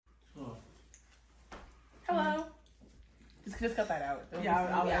Just cut that out. Yeah,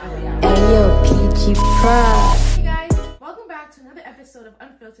 I'll Ayo, Peachy Pride. Hey guys, welcome back to another episode of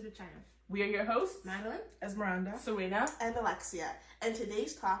Unfiltered with China. We are your hosts, Madeline, Esmeralda, Serena, and Alexia. And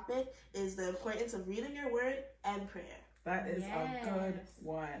today's topic is the importance of reading your word and prayer. That is a good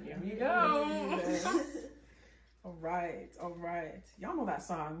one. Here we go. All right. Y'all know that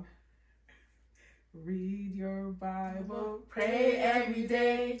song. Read your Bible, pray every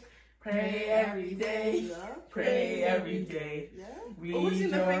day. Pray every day. Yeah. Pray every day. Yeah. Read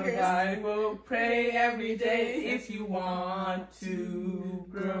your Bible. Pray every day if you want to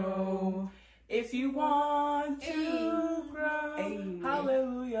grow. If you want to grow. Hey.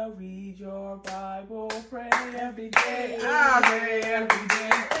 Hallelujah. Read your Bible. Pray every day. Pray every day.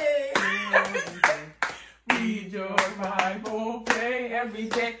 Pray every day. Read your Bible. Pray every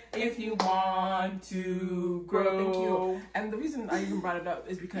day if you want to grow. Thank you. And the reason I even brought it up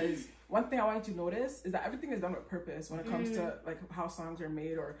is because one thing I want you to notice is that everything is done with purpose when it comes to like how songs are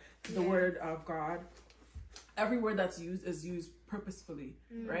made or the word of God. Every word that's used is used purposefully,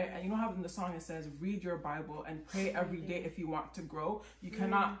 right? And you know how in the song it says, read your Bible and pray every day if you want to grow. You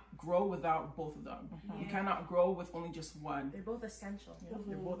cannot grow without both of them. You cannot grow with only just one. they're both essential.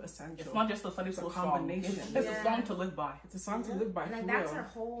 They're both essential. It's not just a Sunday It's a school combination. song. It's a song to live by. It's a song to live by. And like, for that's real. our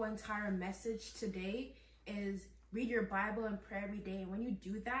whole entire message today is read your Bible and pray every day. And when you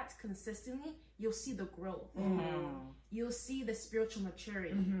do that consistently, you'll see the growth. You'll see the spiritual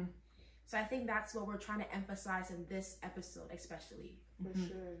maturity. So I think that's what we're trying to emphasize in this episode, especially. For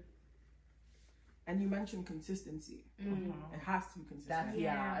sure. And you mentioned consistency. It has to be consistent.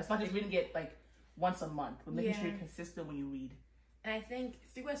 It's not just reading it like once a month, but making sure Yeah. you're consistent when you read. And I think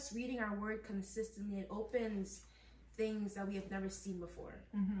through us reading our word consistently, it opens things that we have never seen before.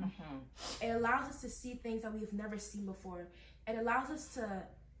 It allows us to see things that we have never seen before. It allows us to,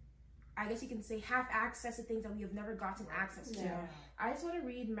 I guess you can say, have access to things that we have never gotten access to. Yeah. I just want to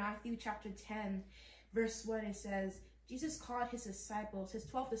read Matthew chapter 10, verse 1. It says, Jesus called his disciples, his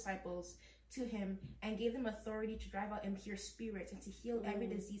 12 disciples, to him and gave them authority to drive out impure spirits and to heal every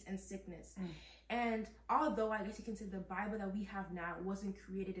disease and sickness. And although I guess you can say the Bible that we have now wasn't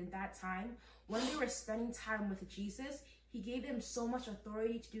created in that time, when they were spending time with Jesus, he gave them so much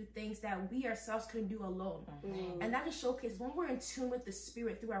authority to do things that we ourselves couldn't do alone. And that just showcases when we're in tune with the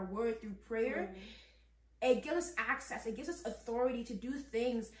Spirit through our word, through prayer, it gives us access, it gives us authority to do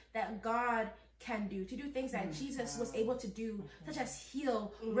things that God can do, to do things that Jesus was able to do, such as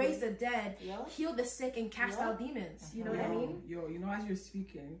heal, raise the dead, heal the sick, and cast out demons. You know what I mean? Yo, you know, as you're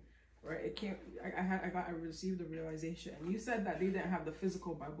speaking, right, it came. I received the realization. You said that they didn't have the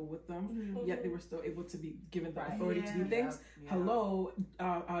physical Bible with them, yet they were still able to be given the authority to do things. Hello,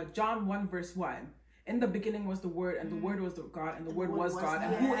 John 1 verse 1. In the beginning was the Word, and the Word was God, and the Word was God.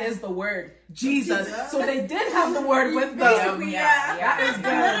 And who is the Word? Jesus. So they did have the Word with them. That is good.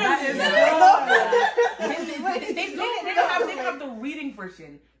 That is good. They didn't have the reading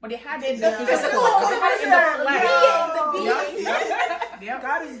version, but they had the physical. Physical. They had it in the flesh.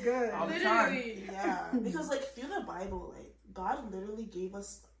 God is good. All the time. Yeah. Because like through the Bible, like God literally gave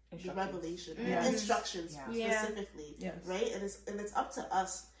us the revelation, instructions specifically, right? And it's up to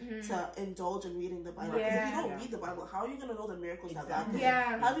us to indulge in reading the Bible. Because if you don't read the Bible, how are you gonna know the miracles that God did?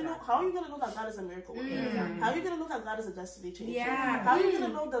 How are you gonna know that God is a miracle worker? How are you gonna know that God is a destiny changer? How are you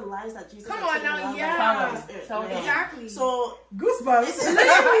gonna know the lives that Jesus? Come on now, exactly. So goosebumps.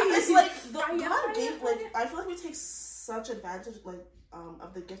 It's like God gave, like, I feel like we take such advantage of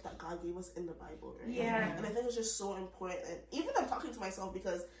the gift that God gave us in the Bible, right? And I think it's just so important. And even I'm talking to myself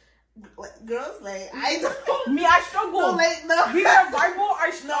because like girls, like I don't. Me, I struggle. No, like no. Reading the Bible,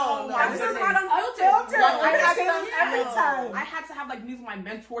 I struggle. That's not unfiltered. I had to have like use my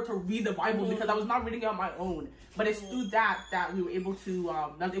mentor to read the Bible because I was not reading it on my own. But it's through that we were able to I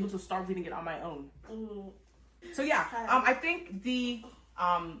was able to start reading it on my own. So yeah, I think the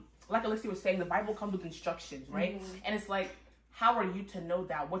like Alexia was saying, the Bible comes with instructions, right? And it's like, how are you to know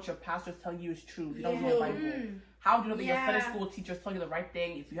that what your pastors tell you is true if you don't know the Bible? How do you know that your Sunday school teachers tell you the right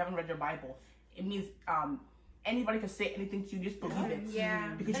thing if you haven't read your Bible? It means anybody can say anything to you, just believe it.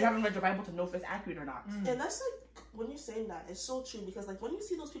 Because you haven't read your Bible to know if it's accurate or not. And that's like, when you're saying that, it's so true, because like when you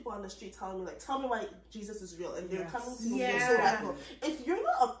see those people on the street telling me like, tell me why Jesus is real, and they're coming to you, they're so radical. If you're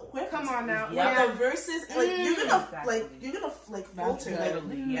not equipped, come on now, with the verses, like you're gonna falter. Like, you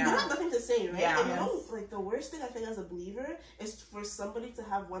don't have nothing to say, right? And you know, like the worst thing I think as a believer is for somebody to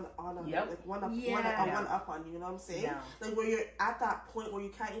have one up on you, know what I'm saying? Like where you're at that point where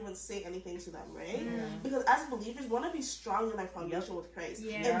you can't even say anything to them, right? Because as believers, we want to be strong in our foundation with Christ,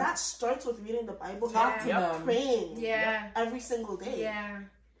 and that starts with reading the Bible, talk to them, praying, every single day.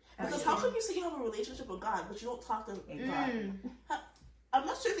 Because how come you say you have a relationship with God, but you don't talk to God? I'm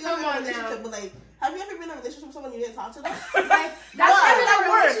not sure if you have a relationship, but like, have you ever been in a relationship with someone you didn't talk to them? Like, that's never that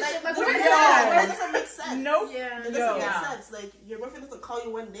word. It doesn't make sense. Nope. It doesn't make sense. Like, your boyfriend doesn't call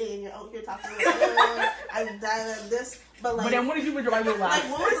you one day and you're out here talking like, I'm dying of this. But like, then what did you read your Bible last?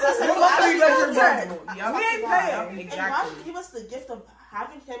 Like, what was the last time you read your Bible? We ain't playing. Exactly. And God gave us the gift of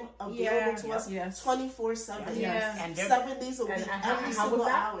having Him available to us 24/7. Yes. And 7 days a week, every single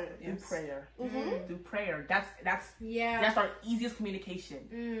hour. Through prayer. Through prayer. That's our easiest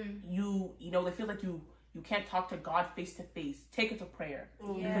communication. You know, it feels like you can't talk to God face to face. Take it to prayer.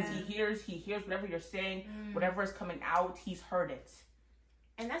 Because He hears whatever you're saying, whatever is coming out, He's heard it.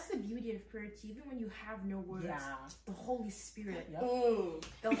 And that's the beauty of prayer too. Even when you have no words, the Holy Spirit.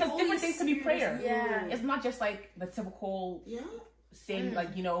 Because Holy different things can be prayer. It's not just like the typical saying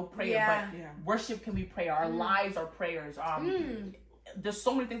like, you know, prayer, but worship can be prayer. Our lives are prayers. There's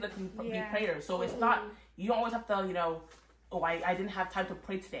so many things that can be prayers. So it's not, you don't always have to, you know, oh, I didn't have time to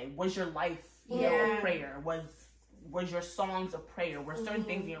pray today. Was your life, you know, a prayer? Was your songs a prayer? Were certain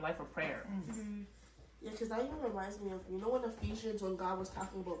things in your life a prayer? Yeah, because that even reminds me of, you know, in Ephesians when God was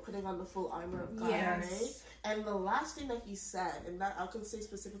talking about putting on the full armor of God, right? And the last thing that He said, and that I can say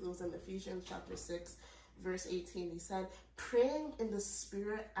specifically was in Ephesians chapter 6, verse 18. He said, praying in the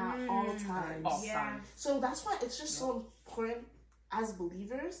Spirit at all times. So that's why it's just so important as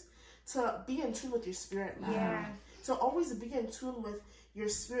believers to be in tune with your spirit, man. To always be in tune with your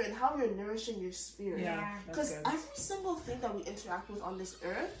spirit and how you're nourishing your spirit. Because every single thing that we interact with on this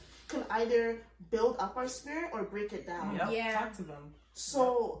earth can either build up our spirit or break it down. Talk to them.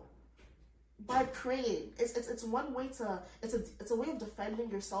 So by praying, it's one way to it's a way of defending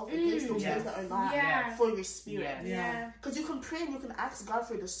yourself against those things that are not for your spirit. Because you can pray and you can ask God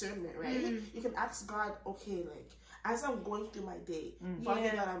for discernment, right? You can ask God, okay, like, as I'm going through my day, Father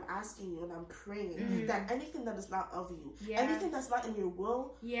God, I'm asking you and I'm praying that anything that is not of you, anything that's not in your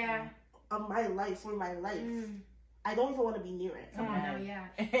will of my life, for my life, I don't even want to be near it. Come on now,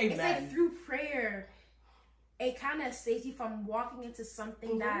 It's like through prayer, it kind of saves you from walking into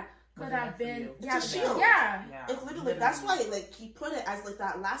something that could have been it's literally that's why like He put it as like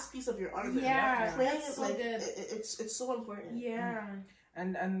that last piece of your armor. Praying is so like it's so important.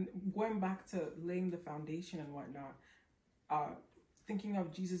 And going back to laying the foundation and whatnot, thinking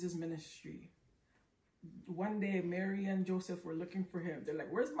of Jesus's ministry. One day, Mary and Joseph were looking for Him. They're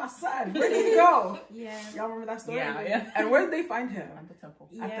like, "Where's my son? Where did he go?" Y'all remember that story? And where did they find Him? At the temple.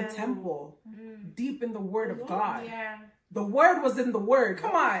 At the temple, deep in the Word of God. The Word was in the Word.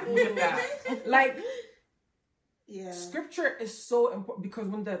 Come on, like. Scripture is so important because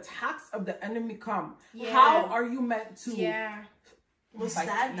when the attacks of the enemy come, how are you meant to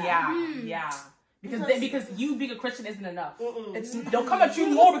withstand that? Because you being a Christian isn't enough. They'll come at you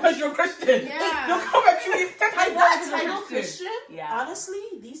more because you're a Christian. They'll come at you 10 times more because you're a Christian. Honestly,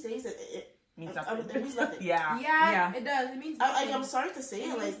 these days it means nothing. It means nothing. It does. It means nothing. I'm sorry to say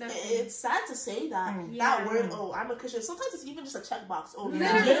it. Like it's sad to say that that word. Oh, I'm a Christian. Sometimes it's even just a checkbox. Oh,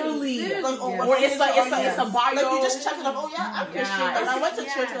 literally. Like, or it's a bio. Like you just check it up. Oh yeah, I'm Christian. And I went to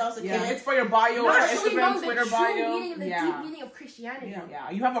church when I was a kid. It's for your bio or Instagram, Twitter bio. The deep meaning of Christianity.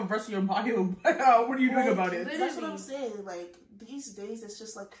 You have a verse in your bio. What are you doing about it? That's what I'm saying. Like these days, it's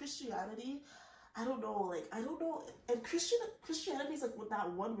just like Christianity. I don't know, and Christianity is like with that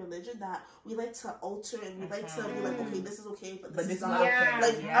one religion that we like to alter and we like to be like, okay, this is okay, but this is not okay.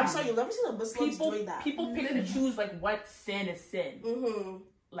 Like, I'm sorry, you'll never see the Muslims doing that. People pick and choose like what sin is sin.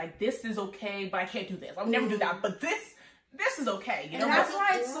 Like this is okay, but I can't do this. I'll never do that. But this is okay. You know, and that's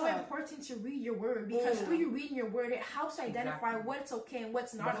why it's so important to read your word, because through you reading your word, it helps to identify what's okay and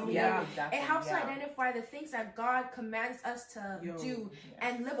what's not okay. It helps to identify the things that God commands us to do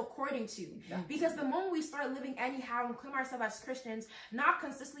and live according to. Because the moment we start living anyhow and claim ourselves as Christians, not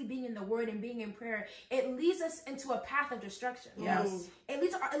consistently being in the word and being in prayer, it leads us into a path of destruction. It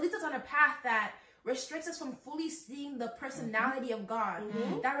leads us on a path that restricts us from fully seeing the personality of God,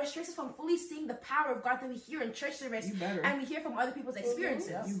 that restricts us from fully seeing the power of God that we hear in church service and we hear from other people's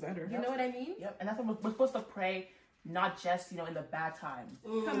experiences. You know what I mean? And that's what we're supposed to pray, not just, in the bad times,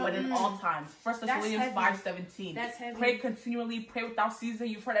 but in all times. 1 Thessalonians 5:17. That's heavy. Pray continually, pray without ceasing.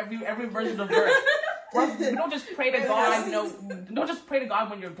 You've heard every version of verse. We don't just pray to God, don't just pray to God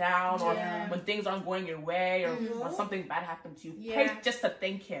when you're down or when things aren't going your way or when something bad happened to you. Pray just to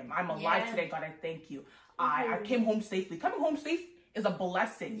thank Him. I'm alive today, God, I thank you. I came home safely. Coming home safe is a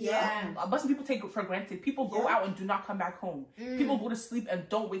blessing. A blessing people take for granted. People go out and do not come back home. People go to sleep and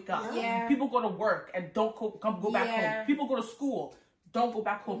don't wake up. People go to work and don't go back home. People go to school, don't go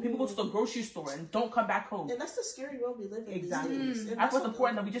back home. People go to the grocery store and don't come back home. And that's the scary world we live in. Exactly. These days. That's what's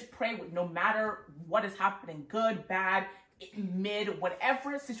important, that we just pray with no matter what is happening, good, bad, mid,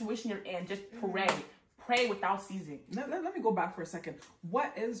 whatever situation you're in, just pray. Pray without ceasing. Let me go back for a second.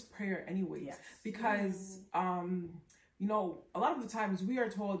 What is prayer anyway? Yes. Because, you know, a lot of the times we are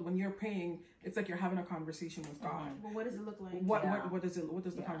told when you're praying, it's like you're having a conversation with God. Well, what does it look like? What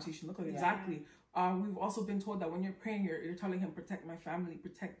does the conversation look like? Yeah. Exactly. We've also been told that when you're praying, you're telling him, protect my family,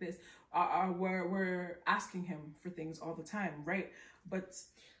 protect this. We're asking him for things all the time, right? But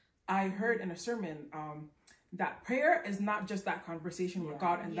I heard in a sermon that prayer is not just that conversation with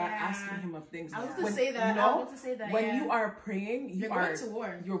God and that asking him of things. I was to say that. You know, when you are praying, you're going to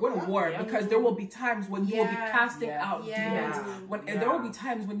war. You're going to war because there will be times when you will be casting out demons. There will be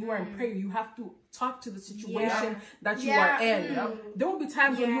times when you are in prayer, you have to talk to the situation that you are in. There will be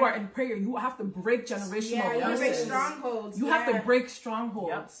times when you are in prayer, you have to break generational curses. Break strongholds. You have to break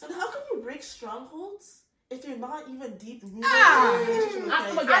strongholds. And how can you break strongholds if you're not even deep rooted? Ask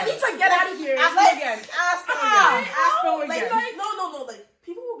him again. I need to get out of here. Ask him again. Ask him again. No. Like,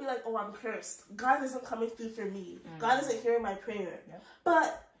 people will be like, oh, I'm cursed. God isn't coming through for me. God isn't hearing my prayer.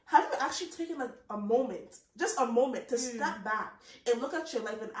 But have you actually taken like a moment, just a moment, to step back and look at your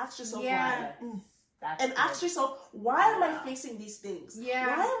life and ask yourself why? Ask yourself, why am I facing these things? Why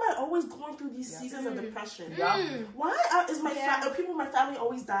am I always going through these seasons of depression? Why is are people in my family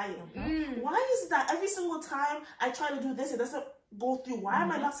always dying? Why is it that every single time I try to do this, it doesn't go through? Why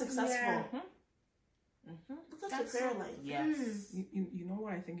am I not successful? Look at your prayer life. Yes. You know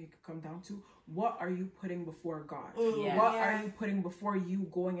what I think it could come down to? What are you putting before God? What are you putting before you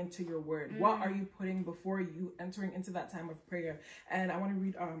going into your word? What are you putting before you entering into that time of prayer? And I want to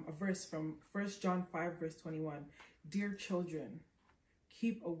read a verse from 1 John 5 verse 21. Dear children,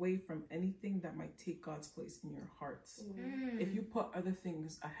 keep away from anything that might take God's place in your hearts. If you put other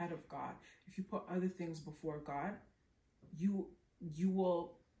things ahead of God, if you put other things before God, you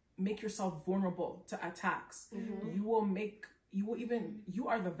will make yourself vulnerable to attacks. You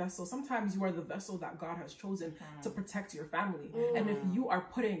are the vessel. Sometimes you are the vessel that God has chosen to protect your family. And if you are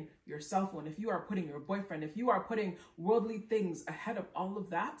putting your cell phone, if you are putting your boyfriend, if you are putting worldly things ahead of all of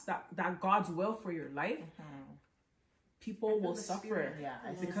that God's will for your life, people will suffer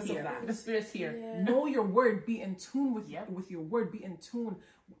because of that. The Spirit's here. Know your word. Be in tune with your word. Be in tune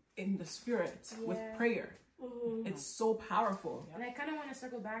in the Spirit with prayer. It's so powerful. And I kind of want to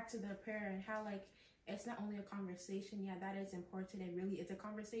circle back to the prayer and how, like, it's not only a conversation. Yeah, that is important. It really is a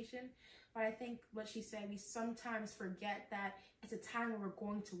conversation. But I think what she said, we sometimes forget that it's a time where we're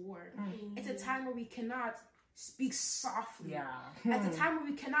going to war. It's a time where we cannot speak softly. It's a time where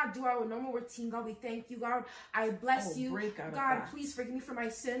we cannot do our normal routine. God, we thank you. God, I bless you. God, please forgive me for my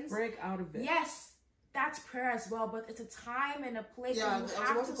sins. Break out of it. Yes. That's prayer as well, but it's a time and a place where you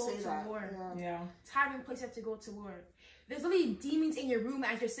have to go to war. Time and place you have to go to war. There's really demons in your room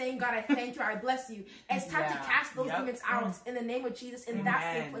as you're saying, God, I thank you, I bless you. And it's time to cast those demons out in the name of Jesus in that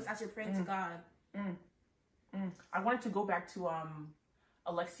same place as you're praying to God. I wanted to go back to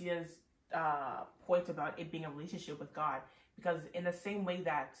Alexia's point about it being a relationship with God, because in the same way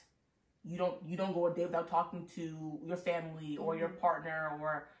that you don't go a day without talking to your family or your partner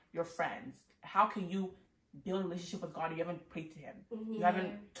or your friends, how can you build a relationship with God if you haven't prayed to him? You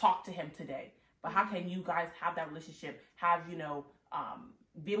haven't talked to him today. But how can you guys have that relationship, have,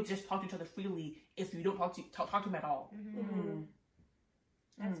 be able to just talk to each other freely if you don't talk to him at all?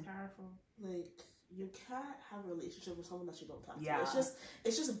 That's powerful. Like, you can't have a relationship with someone that you don't talk to.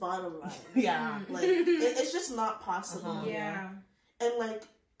 It's just bottom line. Like, it's just not possible. And, like,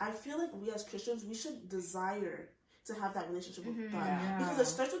 I feel like we as Christians, we should desire to have that relationship with God, because it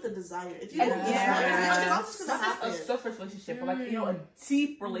starts with the desire. If you don't desire, it's not just a surface relationship, but like a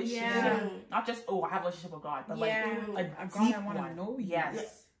deep relationship. Not just I have a relationship with God, but like a deep I want to know you.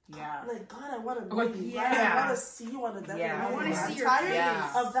 Like, God, I want to know you. God, I want to see you on the devil. I want to see your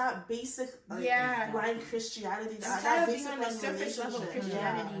face. Of that basic blind Christianity. Instead of being on the surface level of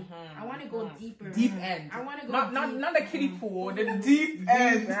Christianity, I want to go deeper. Deep end. I want to go not the kiddie pool, the deep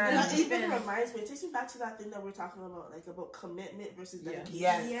end. It even reminds me. It takes me back to that thing that we're talking about, like about commitment versus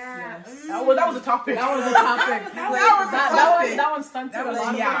dedication. That was a topic. That one stunted a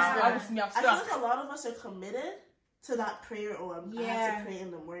lot of us. I feel like a lot of us are committed to that prayer, I have to pray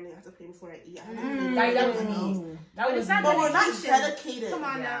in the morning, I have to pray before I eat. That was me. But we're not dedicated. Come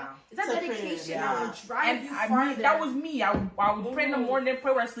on now. It's not dedication. I would drive you farther. That was me. I would pray in the morning,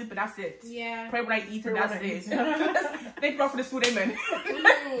 pray when I sleep, and that's it. Pray when I eat, and that's it. Thank God for this food, amen.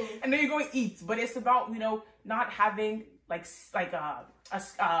 And then you go and eat. But it's about, not having like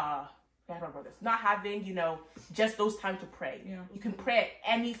Not having, just those times to pray. Yeah. You can pray at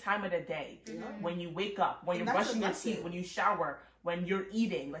any time of the day. When you wake up, when you're brushing your teeth, when you shower, when you're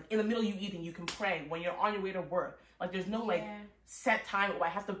eating, like in the middle of you eating, you can pray. When you're on your way to work, like there's no like set time. I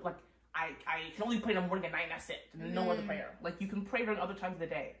have to like I can only pray in the morning and night. And that's it. No other prayer. Like you can pray during other times of the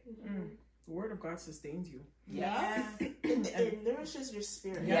day. The word of God sustains you. Yeah. It nourishes your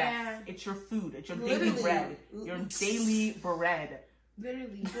spirit. Yes. It's your food. It's your daily bread. Your daily bread.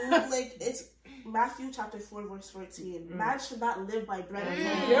 Literally. Like it's Matthew chapter 4 verse 14. Man should not live by bread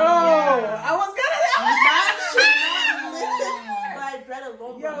alone. Yo, I was Man should not live by bread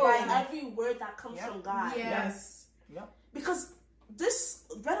alone, but by every word that comes from God. Yes. Yep. Because this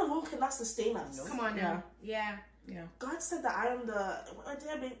bread alone cannot sustain us. Come on now. Yeah. God said that I am the.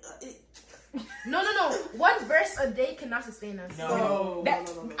 No. One verse a day cannot sustain us. No.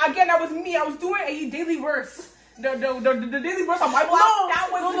 Again, that was me. I was doing a daily verse. The daily verse on Bible. That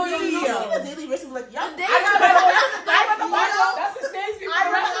was me. You see the daily verse and be like, yeah. I read the Bible. That sustains me.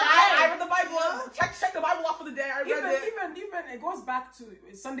 I read the Bible. Check the Bible off for the day. I read it. Even it goes back to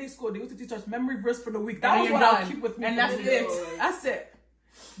Sunday school. They used to teach us memory verse for the week. That was what I'll keep with me. And that's it. That's it.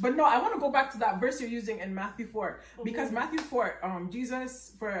 But no, I want to go back to that verse you're using in Matthew 4. Because Matthew 4,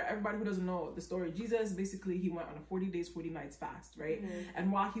 Jesus, for everybody who doesn't know the story, Jesus basically, he went on a 40 days, 40 nights fast, right?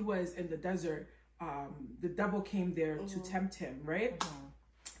 And while he was in the desert, the devil came there to tempt him, right?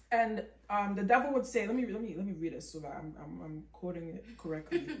 And the devil would say, let me read it so that I'm quoting it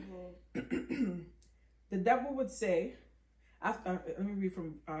correctly. The devil would say, let me read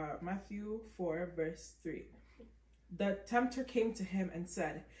from Matthew 4 verse 3. The tempter came to him and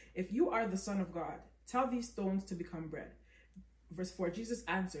said, if you are the Son of God, tell these stones to become bread. Verse 4, Jesus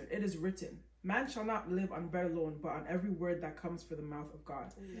answered, it is written, man shall not live on bread alone, but on every word that comes from the mouth of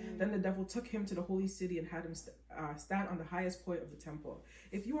God. Then the devil took him to the holy city and had him stand on the highest point of the temple.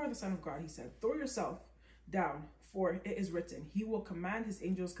 If you are the Son of God, he said, throw yourself down, for it is written, he will command his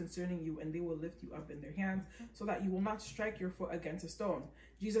angels concerning you, and they will lift you up in their hands, so that you will not strike your foot against a stone.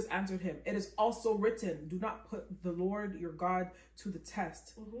 Jesus answered him, it is also written, do not put the Lord your God to the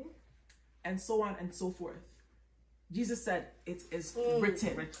test. And so on and so forth. Jesus said, it is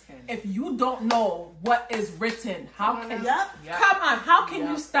written. If you don't know what is written, how can how can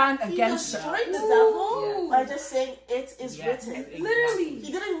you stand against it? He destroyed the devil by just saying it is written. Exactly. Literally.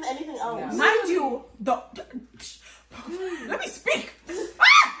 He didn't even anything else. Mind you, let me speak. The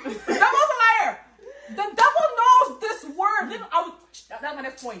devil's a liar. The devil knows this word. That's my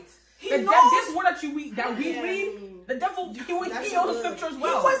next point. This word that we read, the devil, he knows the scripture as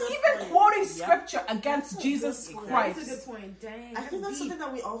well. He was even quoting scripture against Jesus Christ. That's a good point. Dang. I think that's something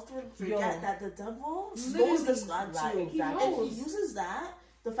that we often forget, that the devil knows this God too. Exactly. And he uses that,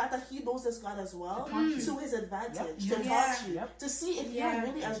 the fact that he knows this God as well, to his advantage, to taunt you, to see if you're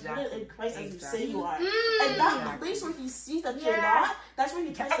really as rooted in Christ as you say you are. And that place where he sees that you're not, that's where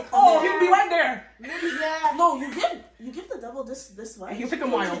he tries to come in. He'll be right there. No, you give the devil this one. He'll take a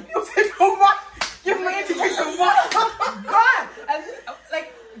while. Give me to take some while. God, and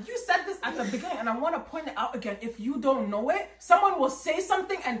like you said this at the beginning, and I want to point it out again. If you don't know it, someone will say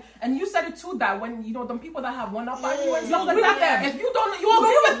something, and you said it too, that when the people that have one up on you and stuff like that, if you don't, you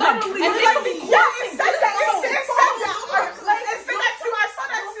agree with them, and they will be quoting.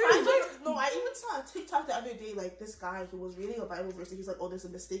 No, I even saw a TikTok the other day, like this guy who was reading a Bible verse and he's like, oh, there's a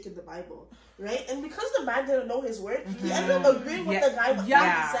mistake in the Bible, right? And because the man didn't know his word, he ended up agreeing with the guy what he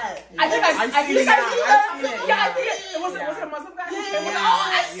said. I think I've seen that. Was it a Muslim guy?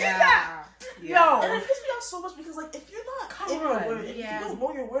 I see that. Yo. And it pisses me off so much because, like, if you're not in your word, if you don't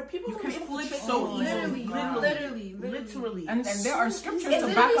know your word, people can be able to trick so you. Literally. And there are scriptures it to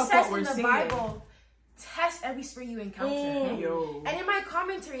back up what we're in the saying. Bible, test every spirit you encounter. And in my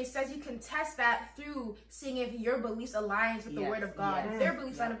commentary, it says you can test that through seeing if your beliefs aligns with the word of God. If their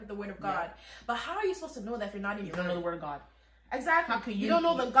beliefs line up with the word of God. But how are you supposed to know that if you're not in your don't know the word of God? Exactly. How can you don't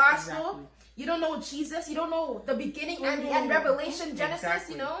know the gospel. Exactly. You don't know Jesus. You don't know the beginning and the end, Revelation, Genesis,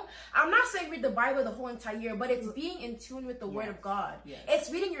 Exactly. I'm not saying read the Bible the whole entire year, but it's being in tune with the word of God.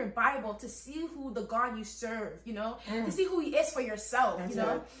 It's reading your Bible to see who the God you serve, to see who he is for yourself, And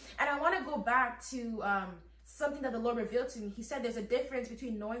I want to go back to something that the Lord revealed to me. He said there's a difference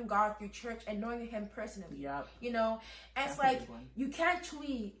between knowing God through church and knowing him personally. And it's like you can't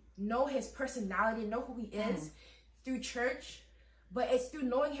truly know his personality, know who he is through church, but it's through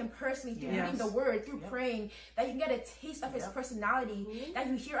knowing him personally, through reading the word, through praying, that you can get a taste of his personality that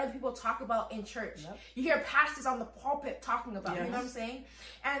you hear other people talk about in church. You hear pastors on the pulpit talking about, you know what I'm saying?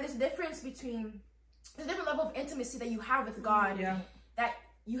 And there's a difference between, there's a different level of intimacy that you have with God that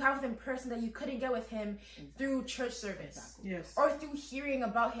you have with him in person that you couldn't get with him through church service. Exactly. Yes. Or through hearing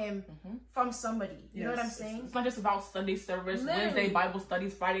about him from somebody. You know what I'm saying? It's not just about Sunday service, Literally. Wednesday Bible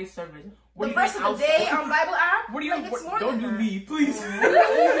studies, Friday service. The verse of the day on Bible app. What are you? Like, it's more Don't than do that. me, please.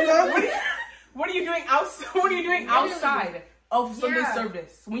 What are you doing outside? What are you doing outside of Sunday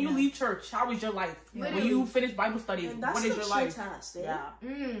service? When you leave church, how is your life? Literally. When you finish Bible studies, And that's what is your life? task, eh? Yeah,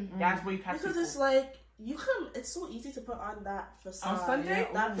 that's where you catch because people. it's like you can. It's so easy to put on that facade, On Sunday?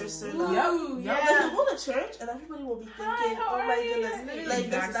 that persona. Ooh, Yep. yeah. Like you go to church and everybody will be thinking, how "Oh are my you?" goodness, like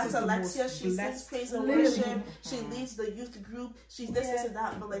Exactly. that's The Alexia. most She sings blessed. praise and Literally. worship. She leads the youth group. She's this and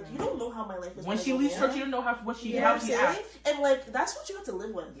that. But like you don't know how my life is. When she leaves church, you don't know how she You know what I'm how she saying? acts. And like that's what you have to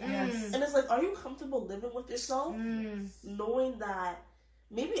live with. Yes. And it's like, are you comfortable living with yourself, knowing that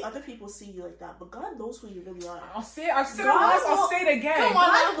maybe other people see you like that, but God knows who you really are. I'll say it once, God I'll say it again. Come on.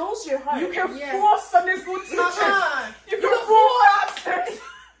 God knows your heart. You can Yeah. fool Sunday school teachers. You can fool pastors.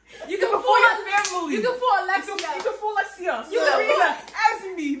 You can fool your family. You can fool Alexia. You can fool Alexia. You can Serena,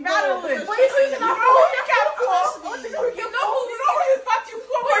 Esme, Madeline. because Wait, you cannot fool. You can't fool. Trust me. You know who you thought you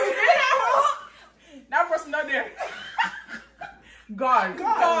fool. That person not there. God. He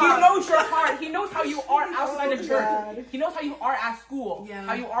knows your heart. He knows how you are outside of church. God. He knows how you are at school. Yeah.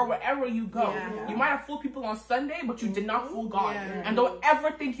 How you are wherever you go. Yeah. You might have fooled people on Sunday, but you did not fool God. Yeah. And don't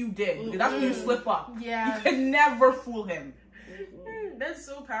ever think you did. Because that's when you slip up. Yeah. You could never fool him. That's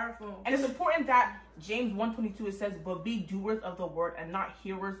so powerful. And it's important that James 1:22 it says, "But be doers of the word and not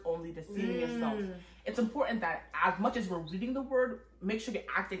hearers only, deceiving yourselves." It's important that as much as we're reading the word, make sure you're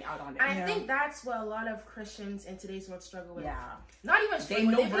acting out on it. I think that's what a lot of Christians in today's world struggle with. Yeah. Not even They struggle.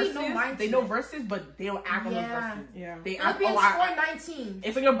 know They really verses. know mindset. They know verses, but they don't act on those Yeah. verses. Yeah. They act. Philippians Oh, 4:19.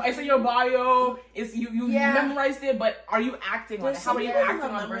 it's in your bio. It's you Yeah. memorized it, but are you acting on it? There's How some are you people who acting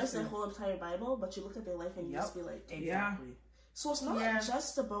have on memorized verses? the whole entire Bible, but you look at their life and you just be like, Exactly. So it's not Yeah.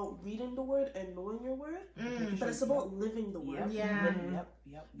 just about reading the word and knowing your word, but it's about living the word. Yep. Yeah.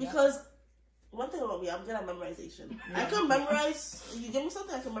 Yep. Because one thing about me, I'm good at memorization. I can memorize. You give me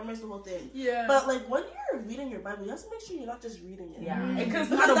something, I can memorize the whole thing. Yeah. But like when you're reading your Bible, you have to make sure you're not just reading it. Yeah. Because it's Because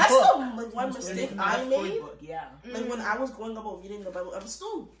not a that's book. the like one It's mistake not a I made. storybook. Yeah. Like when I was going about reading the Bible, I'm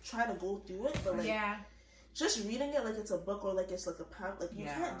still trying to go through it, but like Yeah. just reading it like it's a book or like it's like a pamphlet, like you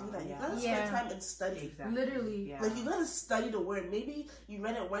can't do that. You gotta spend time and study. Exactly. Literally. Yeah. Like you gotta study the word. Maybe you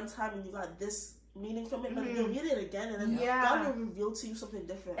read it one time and you got this meaning from it, but you'll read it again and then God will reveal to you something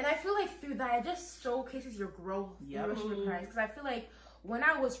different. And I feel like through that, it just showcases your growth in relationship with Christ. Because I feel like when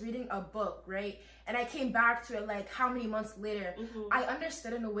I was reading a book, right, and I came back to it like how many months later, I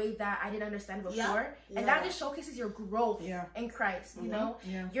understood in a way that I didn't understand before. And that just showcases your growth in Christ, you know?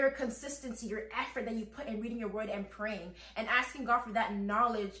 Your consistency, your effort that you put in reading your word and praying and asking God for that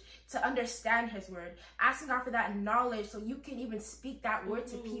knowledge to understand his word. Asking God for that knowledge so you can even speak that word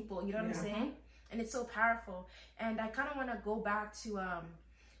to people, you know what I'm saying? And it's so powerful. And I kind of want to go back to,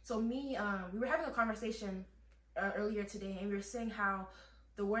 we were having a conversation earlier today, and we were saying how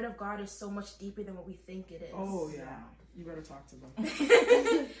the word of God is so much deeper than what we think it is. Oh, yeah. You better talk to them.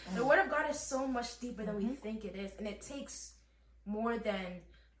 The word of God is so much deeper than we think it is. And it takes more than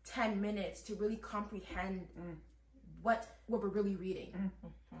 10 minutes to really comprehend what we're really reading.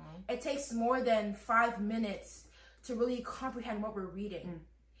 It takes more than 5 minutes to really comprehend what we're reading.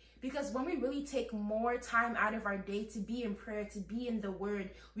 Because when we really take more time out of our day to be in prayer, to be in the word,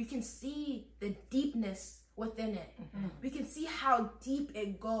 we can see the deepness within it. We can see how deep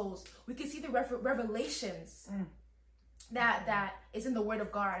it goes. We can see the revelations that is in the word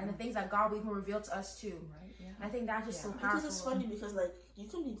of God and the things that God will even reveal to us too. Right, yeah. I think that's just so powerful. Because it's funny because like you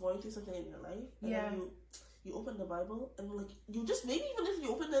can be going through something in your life and then you open the Bible and like you just maybe even if you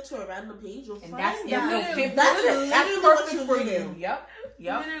open it to a random page you'll find that's literally what you needed. Yep.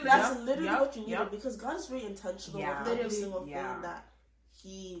 That's literally what you needed because God is very intentional with every single thing that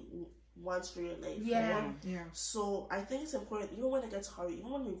he wants for your life. So I think it's important, even when it gets hard, even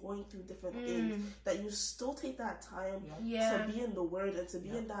when you're going through different things, that you still take that time to be in the word and to be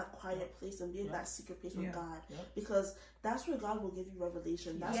in that quiet place and be in that secret place with God. Because that's where God will give you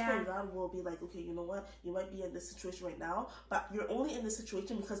revelation. That's where God will be like, okay, you know what? You might be in this situation right now, but you're only in this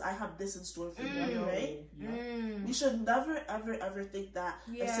situation because I have this in store for you, right? We should never, ever, ever think that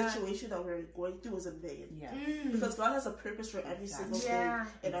a situation that we're going through is in vain. Because God has a purpose for every single thing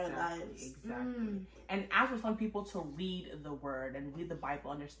in our lives. Exactly. And as for some people to read the word and read the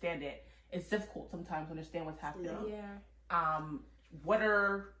Bible, understand it, it's difficult sometimes to understand what's happening. What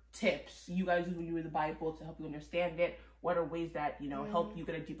are tips you guys use when you read the Bible to help you understand it? What are ways that, you know, help you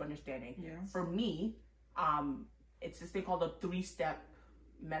get a deep understanding? For me, it's this thing called the 3-step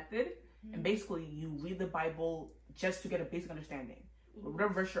method. And basically you read the Bible just to get a basic understanding.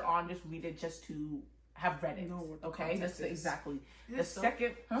 Whatever verse you're on, just read it just to have read it. Okay, that's exactly. The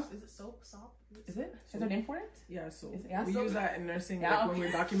second, Is it soap? Is it? Is there a name for it? Yeah, so yeah, we soap? use that in nursing when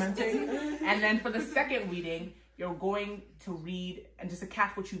we're documenting. And then for the second reading, you're going to read and just to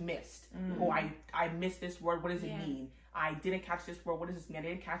catch what you missed. Oh, I missed this word. What does it mean? I didn't catch this word. What does this mean? I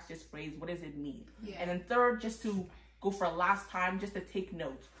didn't catch this phrase. What does it mean? Yeah. And then third, just to go for a last time, just to take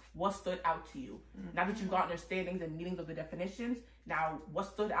notes. What stood out to you? Now that you've got understandings and meanings of the definitions, now what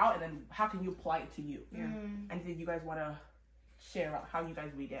stood out, and then how can you apply it to you? Yeah. And did you guys want to share out how you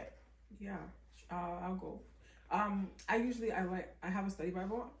guys read it? Yeah, I'll go. I have a study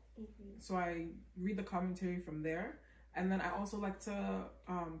Bible, so I read the commentary from there. And then I also like to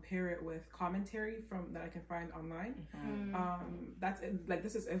pair it with commentary that I can find online. That's it. Like,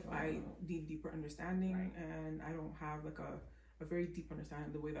 this is if I need deeper understanding and I don't have like a very deep understanding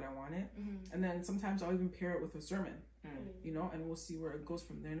of the way that I want it. And then sometimes I'll even pair it with a sermon, you know, and we'll see where it goes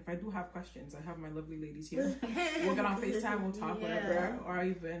from there. And if I do have questions, I have my lovely ladies here. We'll get on FaceTime, we'll talk, whatever. Or I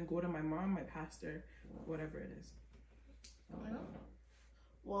even go to my mom, my pastor, whatever it is.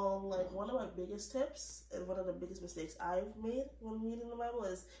 Well, like, one of my biggest tips and one of the biggest mistakes I've made when reading the Bible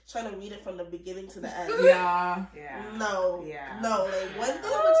is trying to read it from the beginning to the end. No. Like, one thing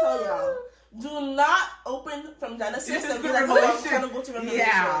I'm gonna tell y'all: do not open from Genesis and be like, "Oh, I'm trying to go to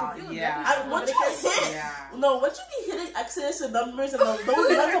Revelation." Once you once you be hitting Exodus and Numbers and those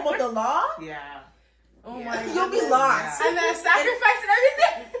lines about the law, you'll be lost. And then sacrifice and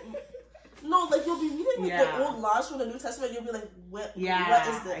everything. No, like, you'll be reading like the old laws from the New Testament. You'll be like, what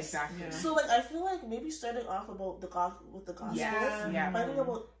is this? Exactly. So, like, I feel like maybe starting off about the gospel, finding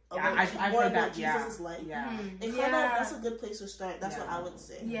about I've more heard about that. Jesus' life. It kind of, that's a good place to start. That's what I would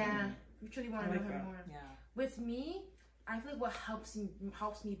say. Yeah, you truly want to know him more. Yeah. With me, I feel like what helps me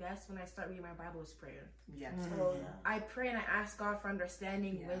best when I start reading my Bible is prayer. Yes. I pray and I ask God for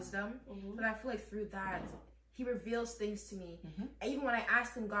understanding, wisdom, but I feel like through that, He reveals things to me. And even when I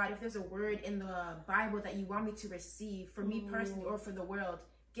ask him, God, if there's a word in the Bible that you want me to receive for me personally or for the world,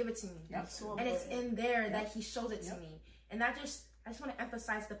 give it to me. And it's in there that he shows it to me. And I just want to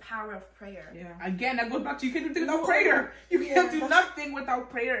emphasize the power of prayer. Again, that goes back to you can't do anything without prayer. You can't do nothing without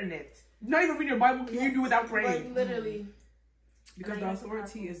prayer in it. Not even read your Bible can you do without praying. Like, literally. Because the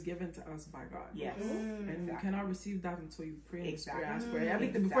authority is given to us by God. Yes. And you cannot receive that until you pray and ask for it.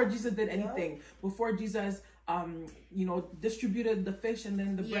 Everything before Jesus did anything, before Jesus distributed the fish and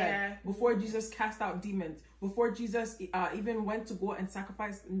then the bread, before Jesus cast out demons, before Jesus even went to go and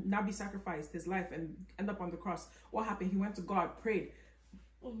be sacrificed his life and end up on the cross, what happened? He went to God, prayed.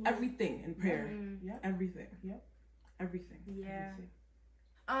 Everything in prayer. Everything. Everything.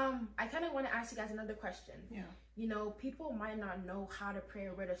 I kind of want to ask you guys another question. You know, people might not know how to pray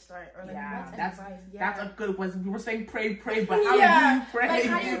or where to start, or like what's advice. That's a good one. We were saying pray, but how do you pray? Like,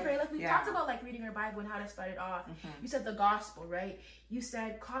 how do you pray? Like, we talked about like reading your Bible and how to start it off. You said the gospel, right? You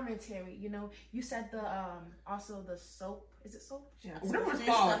said commentary. You know, you said the also the soap. Is it soap? Yeah, whatever it's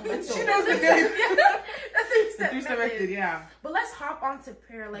called. She knows it. That's the method. But let's hop on to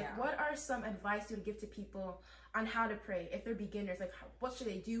prayer. Like, what are some advice you would give to people on how to pray if they're beginners? Like, what should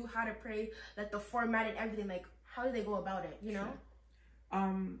they do? How to pray? Like the format and everything. Like, how do they go about it? You know.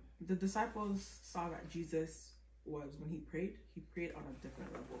 The disciples saw that Jesus was, when he prayed on a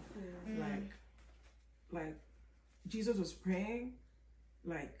different level. Like Jesus was praying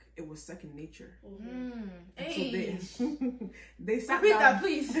like it was second nature. Hey. So they sat repeat down. that,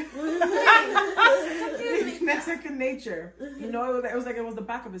 please. Second nature. You know, it was like it was the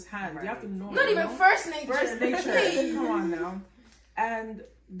back of his hand. You have to know. Not even first nature. First nature. Come on now. And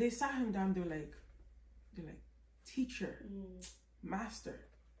they sat him down. They're like, teacher, master,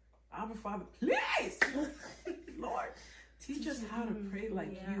 Abba Father, please, Lord, teach us how to pray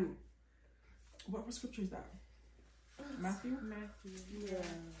like you. What scripture is that? Matthew. Yes.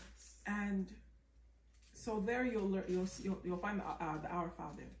 And so there you'll find the Our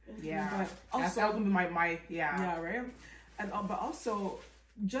Father. Yeah. But also, that would be my right. And but also,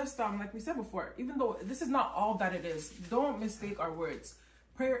 just like we said before, even though this is not all that it is, don't mistake our words.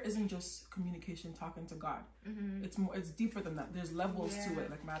 Prayer isn't just communication, talking to God. It's deeper than that. There's levels to it,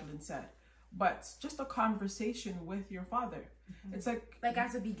 like Madeline said. But just a conversation with your Father. It's like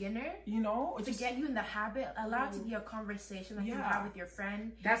as a beginner, you know, to get you in the habit, allow it to be a conversation like you have with your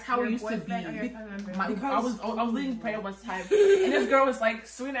friend. That's how it used to be. I was leading prayer one time, and this girl was like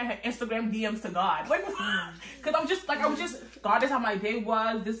swinging her Instagram DMs to God, like, because I was just God, this is how my day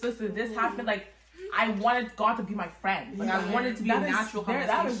was. This happened. Like, I wanted God to be my friend. Like, I wanted it to be a natural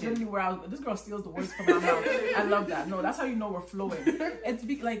conversation. That is really where this girl steals the words from my mouth. I love that. No, that's how you know we're flowing. It's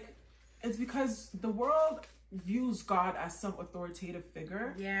because the world views God as some authoritative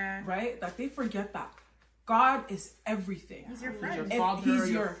figure, Yeah. right? That they forget that God is everything. He's your friend. He's your father, He's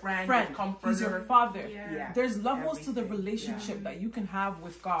your friend, friend. your comforter. He's your father. Yeah. There's levels to the Everything. relationship that you can have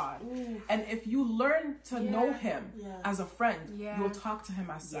with God. And if you learn to know him as a friend, you'll talk to him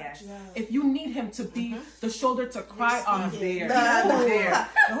as such. If you need him to be the shoulder to cry on, there. the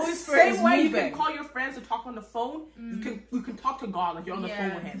Holy Spirit is Same way you moving. can call your friends to talk on the phone, you can talk to God like you're on the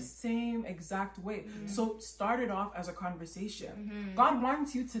phone with him. The same exact way. So start it off as a conversation. God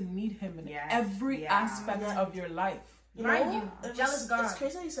wants you to need him in every aspect of your life. You Mind know, you, jealous God. It's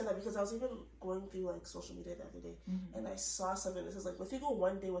crazy that you said that because I was even going through like social media the other day and I saw something that says like, if you go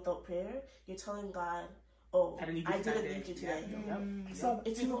one day without prayer, you're telling God, oh, I didn't need you today. So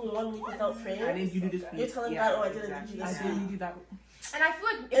if you go 1 week without prayer, I didn't do this. you're telling God, oh, I didn't need you this I week. didn't do that. And I feel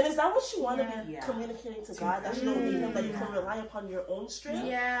like, And is that what you want to be communicating to God? That you don't need him, that you can rely upon your own strength?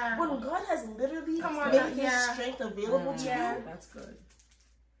 yeah. When God has literally on, made his strength available to you. That's good.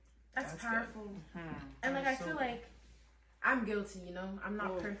 That's powerful. And like, I feel like I'm guilty, you know? I'm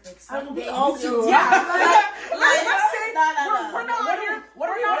not perfect. I'm Some days, all guilty. We're not What here.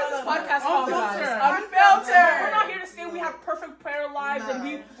 are we not on this podcast called, guys? Unfiltered. We're not here to say we have perfect prayer lives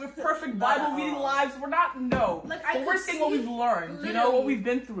and we're perfect Bible reading lives. We're not. No. Like, but we're saying what we've learned. You know what we've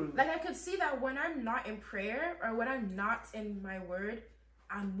been through. like, I could see that when I'm not in prayer or when I'm not in my word,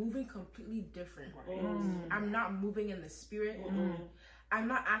 I'm moving completely different. I'm not moving in the spirit. I'm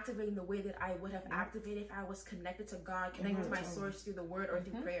not activating the way that I would have activated if I was connected to God, connected to my source through the word or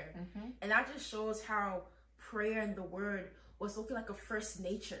through prayer. And that just shows how prayer and the word was looking like a first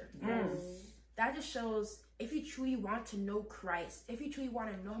nature. That just shows if you truly want to know Christ, if you truly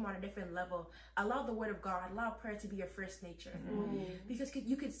want to know him on a different level, allow the word of God, allow prayer to be your first nature. Because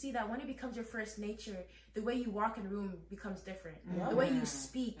you can see that when it becomes your first nature, the way you walk in a room becomes different. The way you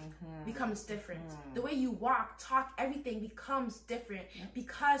speak becomes different. The way you walk, talk, everything becomes different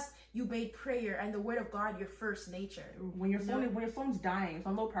because you made prayer and the word of God your first nature. When your phone's dying, it's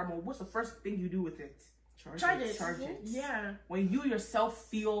on low power mode, what's the first thing you do with it? Charge it. Charge it. Yeah. When you yourself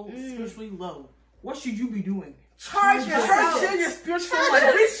feel spiritually low, what should you be doing? Charge yourself. Charge your spiritual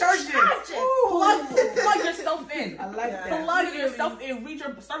life. Recharge it. Plug yourself in. I like that. Plug yourself in.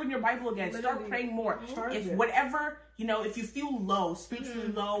 Start reading your Bible again. Start praying more. If whatever, if you feel low, spiritually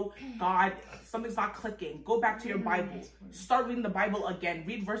low, God, something's not clicking, go back to your Bible. Start reading the Bible again.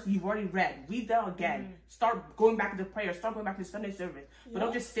 Read verses you've already read. Read them again. Start going back to prayer. Start going back to Sunday service. But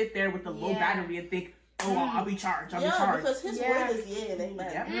don't just sit there with the low battery and think, oh, I'll be charged. I'll be charged. Because his word is yea and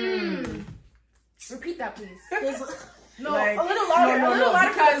amen. Repeat that, please. No, Like, a little louder.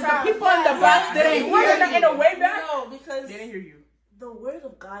 Because the people in the back didn't hear you. In a way back, no, because they didn't hear you. The word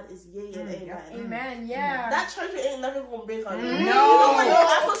of God is yea and amen. Amen. Yeah. That charger ain't never gonna break on you. No. I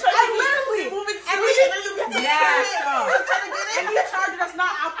literally moving Any charger that's not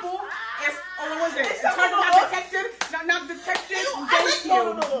Apple is what was it? The charger not detected. Not detected.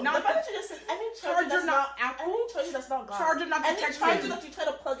 No. Not the just said any charger that's not Apple. Any charger that's not God. Charger not detected. Any charger that you try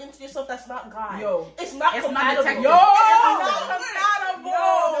to plug into yourself that's not God. It's It's not not compatible. detected.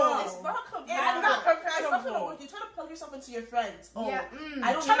 It's not compatible. It's not compatible. You try to plug yourself into your friends. I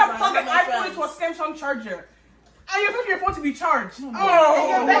don't try to plug an iPhone into a Samsung charger. And you're pushing your phone to be charged. And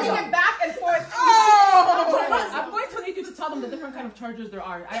you're bending it back and forth. I'm going to need you to tell them the different kind of chargers there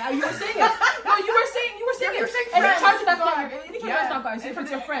are. You were saying it. No, you were saying it. Any charger that's not God. Any charger that's not God. Say for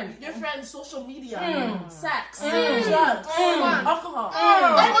your friend. Your friends, social media, sex, drugs, alcohol.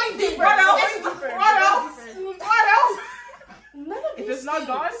 What else? None of If these it's not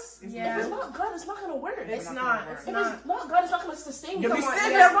God, If it's not God, it's not gonna work. It's not. If it's not God, it's not gonna sustain you. You'll be Come on.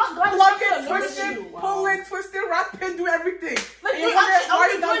 sitting If there, it's not God, plug it's not it, gonna twist nourish it, you. pull it, twist it, wrap it, do everything. Like And we why actually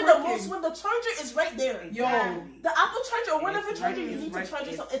is it doing not the most working? when the charger is right there. Yo, The Apple charger or whatever It's charger right- you it's need right- to charge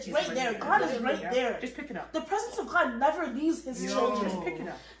it's- yourself, it's it's right right there. there. God is Yeah. right there. Just pick it up. The presence of God never leaves his children. Just pick it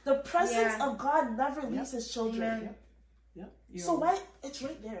up. The presence of God never leaves his children. Yep. So why it's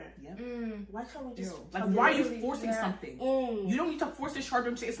right there? Yep. Why can't we just Like, why are you forcing something? You don't need to force this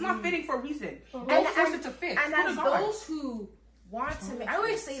charger. It's not fitting for a reason. Don't force it to fit. And Go to as God. those who want to make, I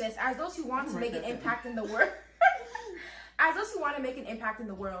always say this, as those who want to make an impact in the world, as those who want to make an impact in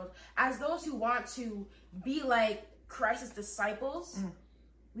the world, as those who want to be like Christ's disciples,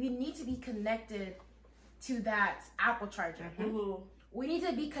 we need to be connected to that Apple charger. We need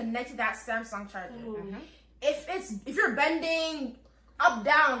to be connected to that Samsung charger. If you're bending up,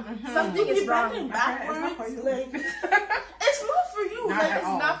 down, something is wrong. Backwards, like, it's not for you. Not Like, at it's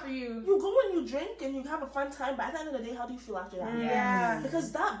all. not for you. You go and you drink and you have a fun time, but at the end of the day, how do you feel after that? Yeah.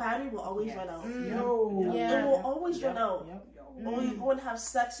 Because that battery will always run out. It will always run out. Or you go and have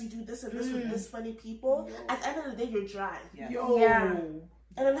sex, you do this and this with this funny people. At the end of the day, you're dry.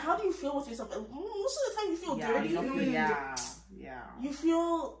 And then how do you feel with yourself? Most of the time, you feel dirty. You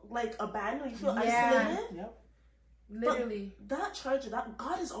feel like abandoned. You feel isolated. Literally. But that charger, that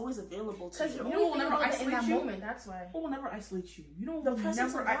God is always available to you. You will never isolate in that you. moment. That's why. Who will never isolate you? You don't. The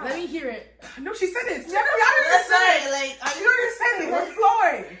presence of God. Let me hear it. No, she said it. Sorry, like You already said it. We're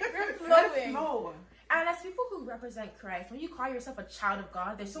flowing. We're flowing. No. And as people who represent Christ, when you call yourself a child of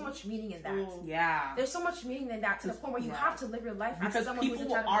God, there's so much meaning in that. Yeah. There's so much meaning in that to the point where you have to live your life because as someone who's a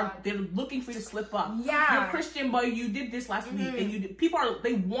people child are of God. they're looking for you to slip up. Yeah. You're Christian, but you did this last week, and people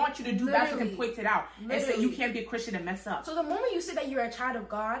they want you to do that so they can point it out and say you can't be a Christian and mess up. So the moment you say that you're a child of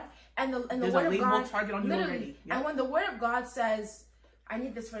God, and the There's word a of label God, target on you already. Yep. And when the word of God says, "I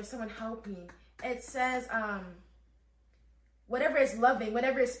need this verse, someone help me," it says, whatever is loving,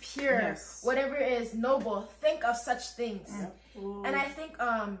 whatever is pure, whatever is noble, think of such things. And I think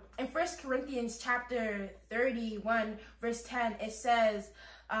in 1 Corinthians chapter 31, verse 10, it says,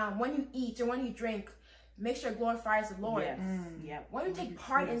 when you eat or when you drink, make sure it glorifies the Lord. When you take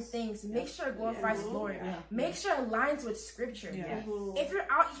part in things, make sure it glorifies the Lord. Make sure it aligns with scripture. If you're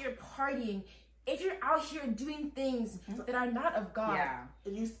out here partying, if you're out here doing things that are not of God,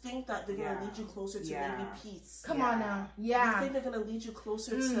 and you think that they're going to lead you closer to maybe peace. Come on now. You think they're going to lead you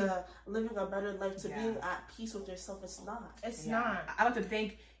closer to living a better life, to being at peace with yourself. It's not. It's not. I like to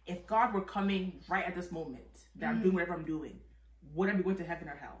think if God were coming right at this moment, that I'm doing whatever I'm doing, would I be going to heaven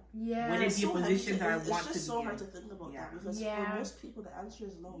or hell? Would it be a position that I want to be in? It's just so hard to think about that because for most people, the answer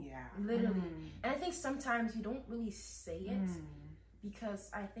is no. Literally. And I think sometimes you don't really say it. Because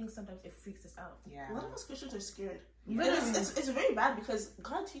I think sometimes it freaks us out. A lot of us Christians are scared. It's very bad because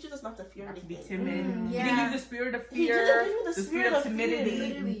God teaches us not to fear anything. Be timid. He didn't give you the spirit of fear. He didn't the spirit of timidity.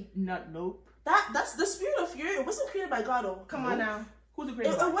 Literally. Nope. That's the spirit of fear. It wasn't created by God. Come on now. Who's the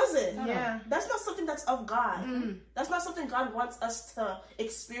creator? It wasn't. That's not something that's of God. That's not something God wants us to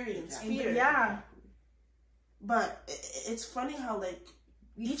experience. Fear. But it's funny how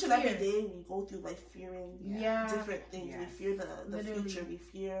each and every day we go through life fearing different things. We fear the future. We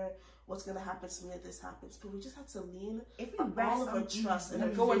fear what's going to happen to me if this happens. But we just have to lean on all of our trust and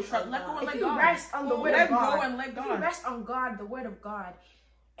let go and let God. If you rest on the word of God, go and let God. If you rest on God, the word of God,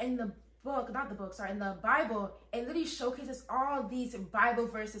 in the in the Bible, it literally showcases all these Bible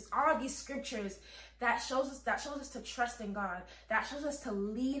verses, all these scriptures that shows us to trust in God, that shows us to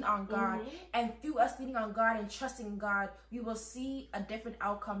lean on God, and through us leaning on God and trusting in God, we will see a different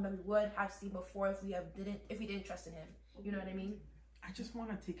outcome than we would have seen before if we didn't trust in Him. You know what I mean? I just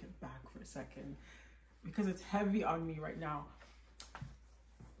want to take it back for a second because it's heavy on me right now.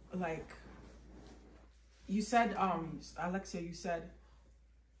 Like you said, Alexia, you said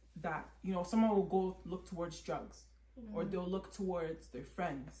that someone will go look towards drugs, or they'll look towards their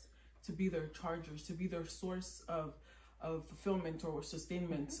friends to be their chargers, to be their source of fulfillment or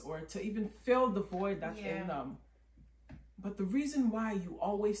sustainment, or to even fill the void that's in them. But the reason why you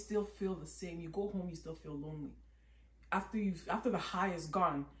always still feel the same, you go home, you still feel lonely. After the high is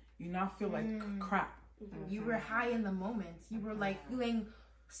gone, you now feel like crap. You were high in the moment. You were feeling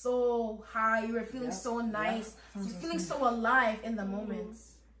so high. You were feeling so nice. You're feeling so alive in the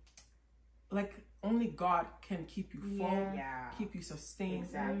moments. Like only God can keep you full, keep you sustained.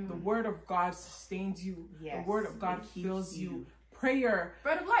 The word of God sustains you. The word of God fills you. Prayer,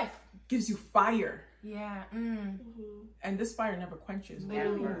 bread of life, gives you fire. And this fire never quenches.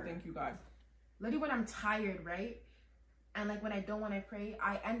 Thank you, God. Literally, when I'm tired, right? And when I don't want to pray,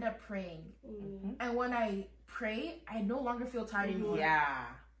 I end up praying. And when I pray, I no longer feel tired anymore.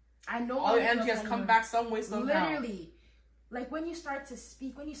 I know all the energy has come back some way somehow. Literally. When you start to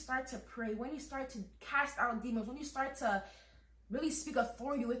speak, when you start to pray, when you start to cast out demons, when you start to really speak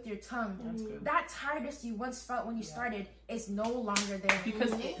authority with your tongue, that tiredness you once felt when you started is no longer there.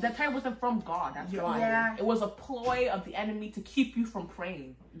 Because that time wasn't from God. That's why. It was a ploy of the enemy to keep you from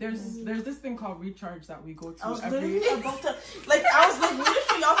praying. There's this thing called recharge that we go to I was every... literally about to... I was waiting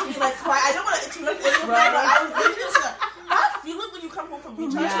for y'all to be quiet. I don't want to interrupt anyone, but I was literally just I feel it when you come home from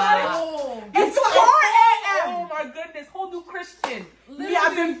recharge. It's 4 a.m. Oh my goodness, whole new Christian. Literally.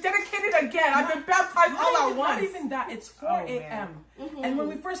 I've been dedicated again. I've been baptized all at once. Not even that. It's 4 a.m. And when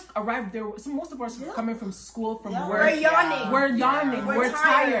we first arrived there, most of us were coming from school, from work. We're yawning. We're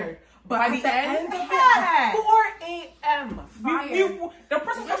tired. But by at the end of it, yeah. 4 a.m. fire. The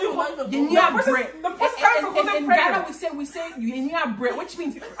person comes You need a break. The person comes for in prayer. Ghana, we say you need a break, which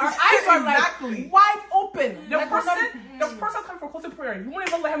means our eyes are like wide open. The person comes for close to prayer. You won't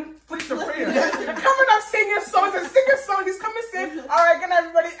even let him finish the prayer. You're coming up singing songs and singing songs. He's coming saying, "All right, good night,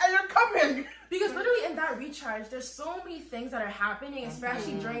 everybody," and you're coming. Because literally in that recharge, there's so many things that are happening,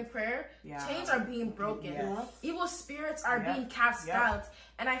 especially during prayer. Yeah. Chains are being broken. Yes. Evil spirits are being cast out.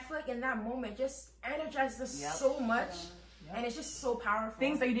 And I feel like in that moment, just energizes us so much. And it's just so powerful.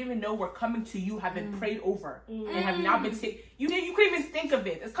 Things that you didn't even know were coming to you have been prayed over. And have now been taken. You couldn't even think of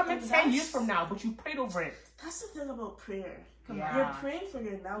it. It's coming 10 years from now, but you prayed over it. That's the thing about prayer. Yeah. You're praying for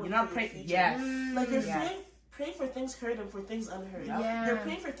your now. You're not praying. Yes. Like you're praying for things heard and for things unheard. Yeah. You're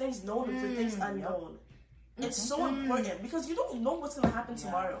praying for things known and for things unknown. It's so important because you don't know what's going to happen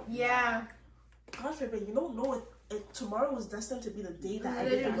tomorrow. Yeah. God forbid, you don't know if tomorrow was destined to be the day that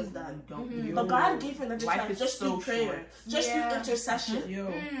everything was done. But God gave you another chance just through prayer, just through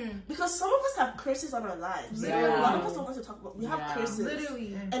intercession. Because some of us have curses on our lives. A lot of us don't want to talk about. We have curses.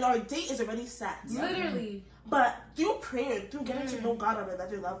 Literally. And our date is already set. Literally. But through prayer, through getting to know God on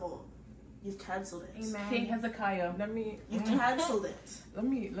another level, you've canceled it. Amen. King Hezekiah. You've canceled it. Let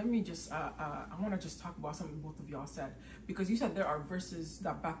me just I want to just talk about something both of y'all said, because you said there are verses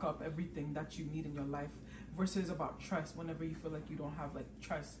that back up everything that you need in your life. Verses about trust whenever you feel like you don't have like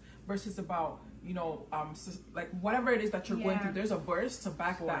trust. Verses about like whatever it is that you're going through. There's a verse to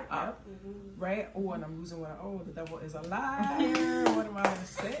back that up, right? Oh, and I'm losing one. Oh, the devil is a liar. What am I gonna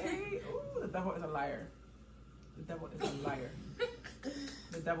say? Oh, the devil is a liar. The devil is a liar.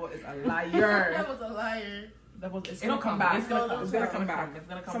 The devil is a liar. That was a liar. It'll come back. It's gonna come. It's gonna come back. It's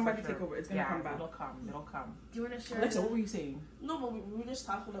gonna come. Somebody take over. It's gonna come back. It'll come. Do you want to share? Alexa, what were you saying? No, but we were just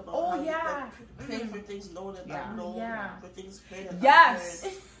talking about praying for things known and unknown, for things heard and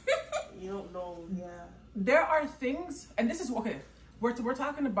unheard. You don't know. Yeah. There are things, and this is okay. We're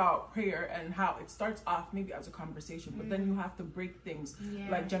talking about prayer and how it starts off maybe as a conversation, but then you have to break things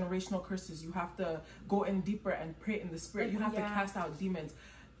like generational curses. You have to go in deeper and pray in the spirit. You have to cast out demons.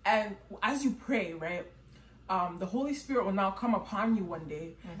 And as you pray, right, the Holy Spirit will now come upon you one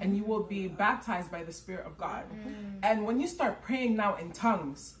day and you will be baptized by the Spirit of God. And when you start praying now in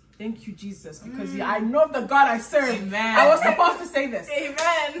tongues, thank you, Jesus, because I know the God I serve. Amen. I was supposed to say this.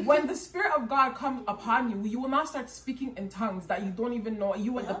 Amen. When the Spirit of God comes upon you, you will now start speaking in tongues that you don't even know.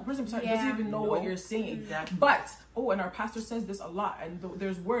 You and the person doesn't even know what you're saying. Exactly. But, and our pastor says this a lot, and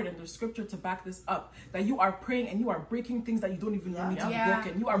there's word and there's scripture to back this up, that you are praying and you are breaking things that you don't even know need to be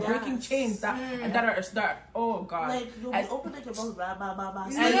broken. You are breaking chains that are, oh God. Like, you'll be opening your mouth,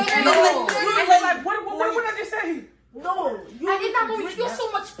 And what did you say? No, and in that moment, you feel so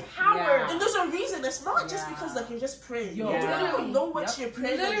much power. And there's a reason. It's not just because like you're just praying. You don't even know what you're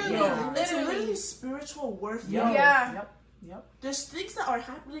praying. It's literally spiritual warfare. There's things that are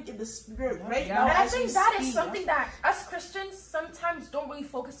happening in the spirit right now. And I think that is something that us Christians sometimes don't really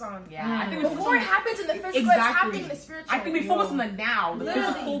focus on. I think before it happens in the physical, it's happening in the spiritual. I think we focus on the now, the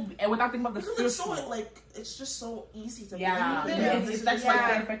physical, and without thinking about the because spiritual. it's just so easy to it's that's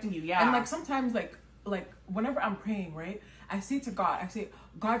like affecting you. And like sometimes like whenever I'm praying, right, I say to God,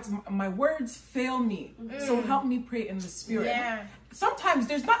 God, my words fail me, so help me pray in the spirit. Sometimes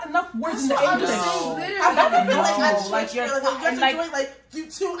there's not enough words in the English. I've never been like you're doing like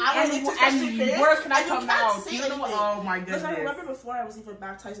 2 hours and words cannot come out. Oh my goodness! I remember before I was even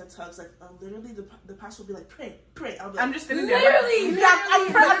baptized in tongues, like literally the pastor would be like, pray. I'll be like, I'm just sitting there. Literally,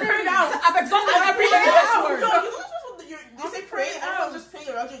 I'm praying out. I'm exhausted every day. You say pray, and I was just praying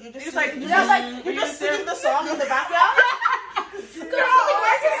around you. You're just you're just singing the song in the background. There's something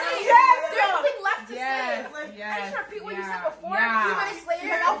left to say. Yes. I just repeat what you said before. A few minutes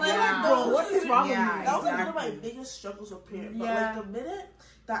later, bro, what is wrong with me? That was like one of my biggest struggles with prayer. But like the minute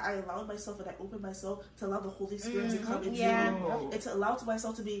that I allowed myself and I opened myself to allow the Holy Spirit to come into me, and to allow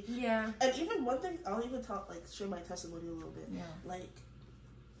myself to be, and even one thing, I'll even share my testimony a little bit. Like,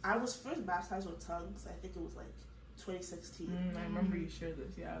 I was first baptized with tongues. I think it was like 2016. I remember you shared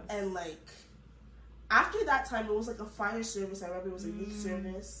this, And like after that time, it was like a fire service. I remember it was a youth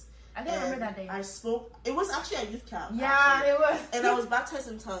service. I think I remember that day. I spoke. It was actually a youth camp. It was. And I was baptized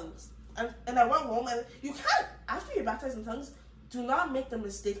in tongues. And I went home, and you can't, after you're baptized in tongues, do not make the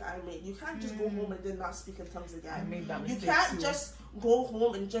mistake I made. You can't just go home and then not speak in tongues again. I made that mistake. You can't just go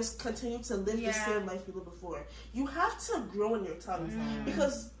home and just continue to live the same life you lived before. You have to grow in your tongues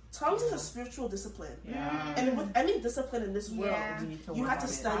because tongues is a spiritual discipline. And with any discipline in this world, you have to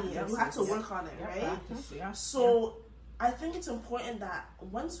study it. You have to work on it, right? So I think it's important that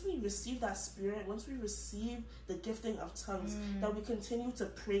once we receive that spirit, once we receive the gifting of tongues, that we continue to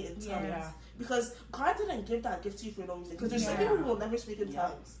pray in tongues. Yeah. Because God didn't give that gift to you for no reason. Because there's some people who will never speak in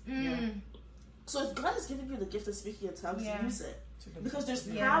tongues. So if God is giving you the gift of speaking in tongues, use it. Because there's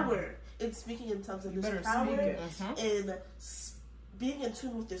power in speaking in tongues, and there's power in being in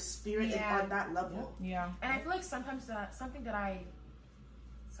tune with the spirit and on that level. Yeah. And I feel like sometimes something that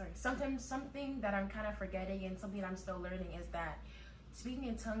I'm kind of forgetting and something I'm still learning is that speaking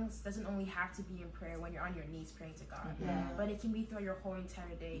in tongues doesn't only have to be in prayer when you're on your knees praying to God, but it can be throughout your whole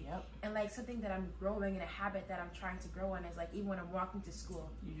entire day. And like something that I'm growing in, a habit that I'm trying to grow on, is like even when I'm walking to school,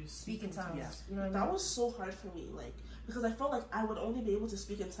 you just speak in tongues. You know what I mean? That was so hard for me, like, because I felt like I would only be able to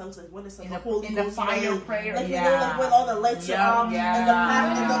speak in tongues like when it's like in the Holy Ghost fire prayer, like you know, like when all the lights are off and the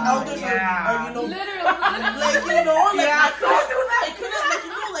pastor and the elders are you know, literally, like you know, like I couldn't do that. I couldn't, like you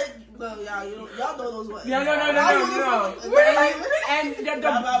know, like. Well, yeah, you know, y'all know those ones. No. And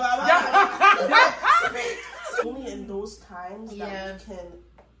only in those times that we can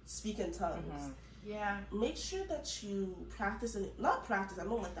speak in tongues. Make sure that you practice and not practice. I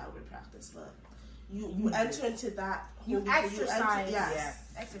don't like that word practice, but you enter into that. You exercise.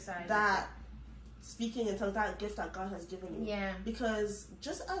 Exercise that. Speaking in tongues, that gift that God has given you. Yeah. Because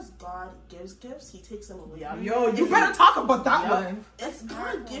just as God gives gifts, He takes them away. Yo, you better talk about that one. If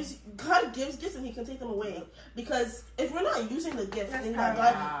God gives gifts and He can take them away. Because if we're not using the gift that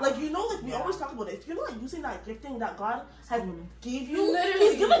God, like you know, like we always talk about it. If you're not using that gifting that God has gave you,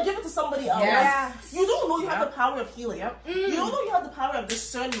 He's gonna give it to somebody else. You don't know you have the power of healing. You don't know you have the power of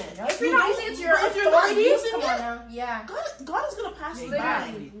discernment. If you're not using it to your authority, God is gonna pass you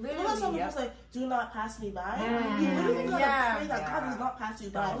by. Literally, someone's like, do not pass me by. You literally gotta pray that God does not pass you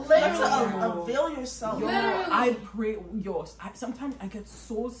by. Literally, avail yourself. I pray. Sometimes I get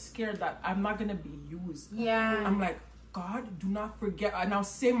so scared that I'm not gonna be used. I'm like, God, do not forget. And I'll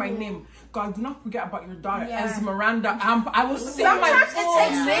say my name. God, do not forget about your daughter, Esmeralda. I will say my full name. Sometimes it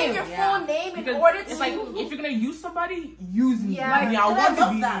takes saying your full name in order to. It's like if you're gonna use somebody, use me. Like, I want to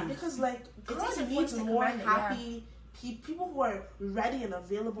be that because like God needs more happy people who are ready and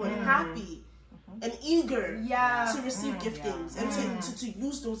available and happy. And eager to receive giftings and to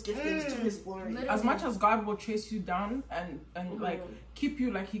use those giftings to His glory. Literally. As much as God will chase you down and like keep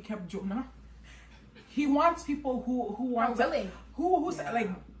you like He kept Jonah, He wants people who want willing, who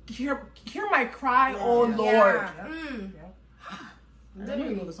like hear my cry, oh Lord. I don't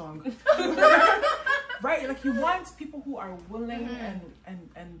even know the song. Right, like He wants people who are willing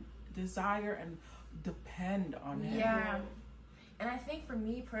and desire and depend on Him. And I think for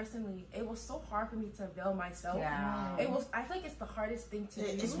me personally, it was so hard for me to avail myself. It was. I feel like it's the hardest thing to do.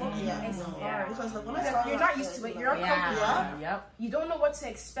 It's hard because you're not used to it. You're uncomfortable. You don't know what to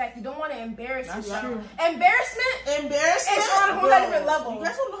expect. You don't want to embarrass yourself. True. Embarrassment is on a whole different level. You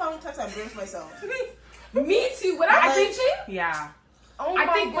guys don't know how many times I embarrassed myself. Me too. When I'm preaching, Oh I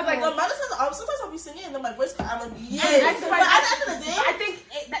think, but like, sometimes I'll be singing and then my voice, I'm like, but at the end of the day, I think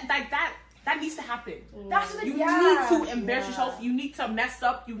that needs to happen. That's what you need to embarrass yourself. You need to mess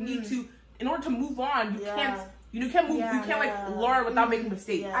up. You need to, in order to move on. You can't move. You can't like learn without making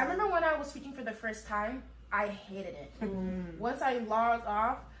mistakes. I remember when I was speaking for the first time, I hated it. Once I logged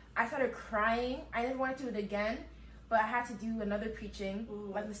off, I started crying. I never wanted to do it again, but I had to do another preaching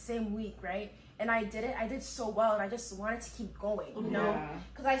like the same week, right? And I did it. I did so well, and I just wanted to keep going, you know,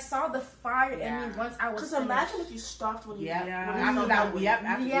 because I saw the fire in me once I was. Because imagine if you stopped when you after that.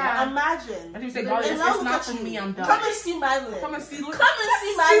 Imagine. And you say, God, it's not for me. I'm done. Come and see my life. Come and see my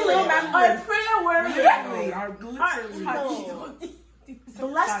life. Our prayer warrior. Literally.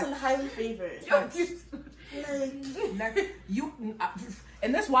 Blessed and highly favored.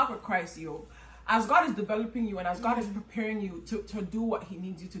 In this walk with Christ, as God is developing you and as God is preparing you to do what He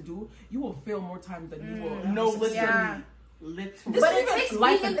needs you to do, you will fail more times than you will. No, literally. But it takes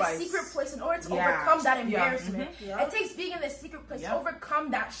being in the secret place in order to overcome that embarrassment. It takes being in the secret place to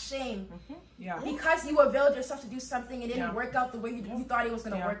overcome that shame. Because you availed yourself to do something and it didn't work out the way you thought it was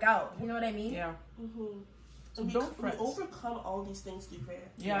going to work out. You know what I mean? So we overcome all these things through prayer.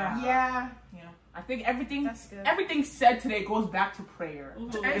 I think everything said today goes back to prayer.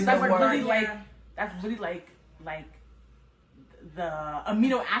 And that's really like the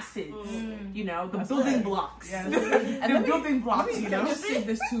amino acids, you know, the building blocks. And the building blocks, you know. Just say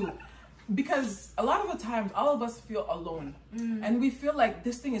this too. Because a lot of the times, all of us feel alone. And we feel like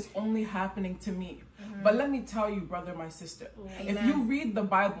this thing is only happening to me. But let me tell you, brother, my sister, if you read the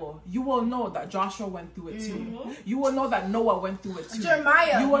Bible, you will know that Joshua went through it too. You will know that Noah went through it too.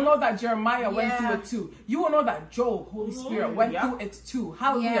 Jeremiah. You will know that Jeremiah went through it too. You will know that Job, Holy Spirit, went through it too.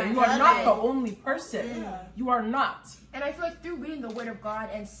 Hallelujah. You are not the only person. You are not. And I feel like through reading the Word of God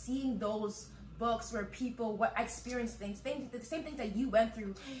and seeing those books where people experience things, the same things that you went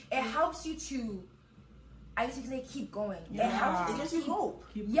through, it helps you to, I guess you can say, keep going. It helps you. It gives you hope.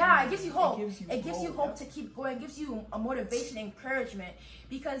 It gives you hope. It gives you hope to keep going. It gives you a motivation, encouragement,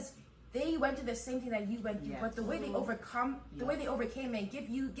 because they went through the same thing that you went through, but the way they overcame it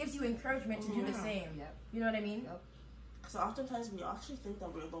gives you encouragement to do the same. You know what I mean? So oftentimes we actually think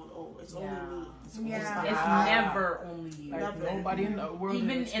that we're alone. Oh, it's only me. It's never only you. Like nobody in the world.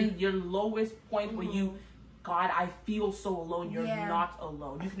 Even in your lowest point where you, God, I feel so alone. You're not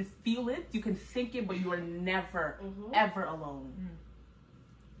alone. You can feel it, you can think it, but you are never, ever alone.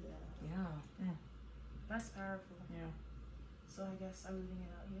 That's powerful. Yeah. So I guess I'm leaving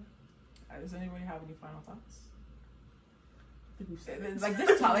it out here. Does anybody have any final thoughts? It's like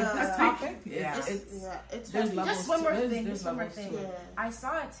this topic. It's just one more thing. Yeah. I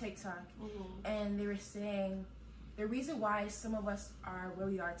saw a TikTok, and they were saying the reason why some of us are where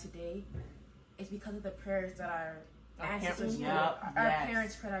we are today is because of the prayers that our ancestors prayed, our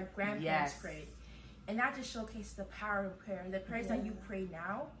parents prayed, our grandparents prayed, and that just showcases the power of prayer. The prayers that you pray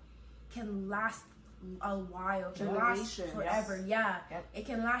now can last a while, can last forever. It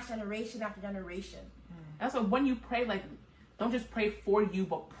can last generation after generation. That's why when you pray, like, don't just pray for you,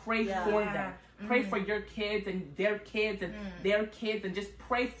 but pray for them. Pray for your kids and their kids and their kids, and just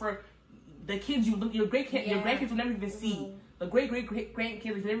pray for the kids your grandkids will never even see. The great grandkids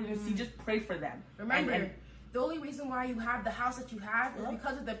you'll never even see. Just pray for them. Remember, the only reason why you have the house that you have is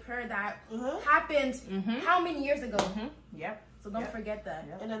because of the prayer that happened how many years ago? So don't forget that.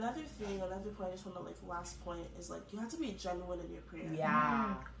 And another point I just want to last point is you have to be genuine in your prayer.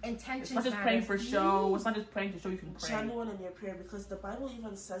 Intentions. It's not just praying for show. It's not just praying to show you can pray. Genuine in your prayer, because the Bible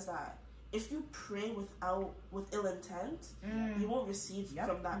even says that if you pray with ill intent, you won't receive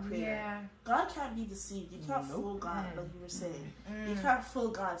from that prayer. God can't be deceived. You can't fool God, like you were saying. You can't fool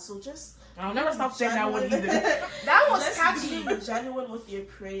God. So just I'll never stop saying that one either. That was catchy. Be genuine with your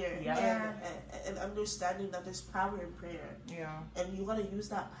prayer, and understanding that there's power in prayer. And you gotta use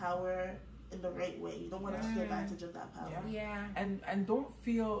that power in the right way. You don't want to take advantage of that power. And don't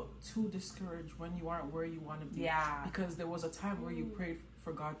feel too discouraged when you aren't where you want to be. Because there was a time where you prayed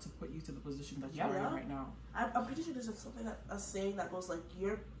for God to put you to the position that you're in right now. I'm pretty sure there's a saying that goes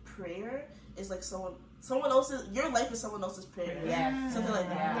your prayer is like someone else's. Your life is someone else's prayer. Something like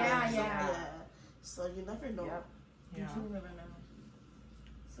that. So you never know. You never know.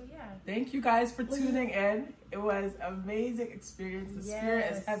 So thank you guys for tuning in. It was an amazing experience. The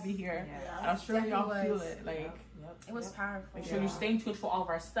spirit is heavy here. I'm sure y'all feel it. It was powerful. Make sure you stay tuned for all of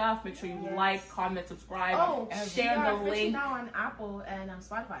our stuff. Make sure you like, comment, subscribe, share the link. Now on Apple and on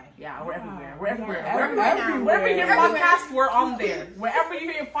Spotify. We're everywhere. We're everywhere. Wherever you hear podcasts, we're on there. Wherever you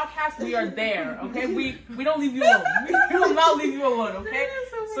hear your podcast, we are there. Okay, we don't leave you alone. We will not leave you alone. Okay,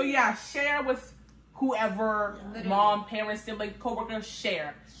 so share with whoever, mom, parents, sibling, coworker.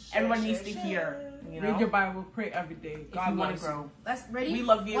 Share. Everyone needs to hear. Read your Bible. Pray every day. God wants to grow. Let's ready. We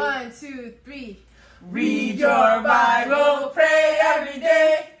love you. 1, 2, 3. Read your Bible, pray every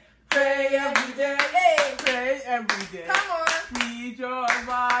day, pray every day, pray every day. Come on. Read your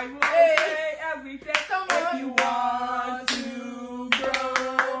Bible, pray every day. Come on. If you want to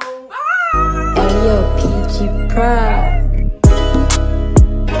grow. Ayo, PG Pride.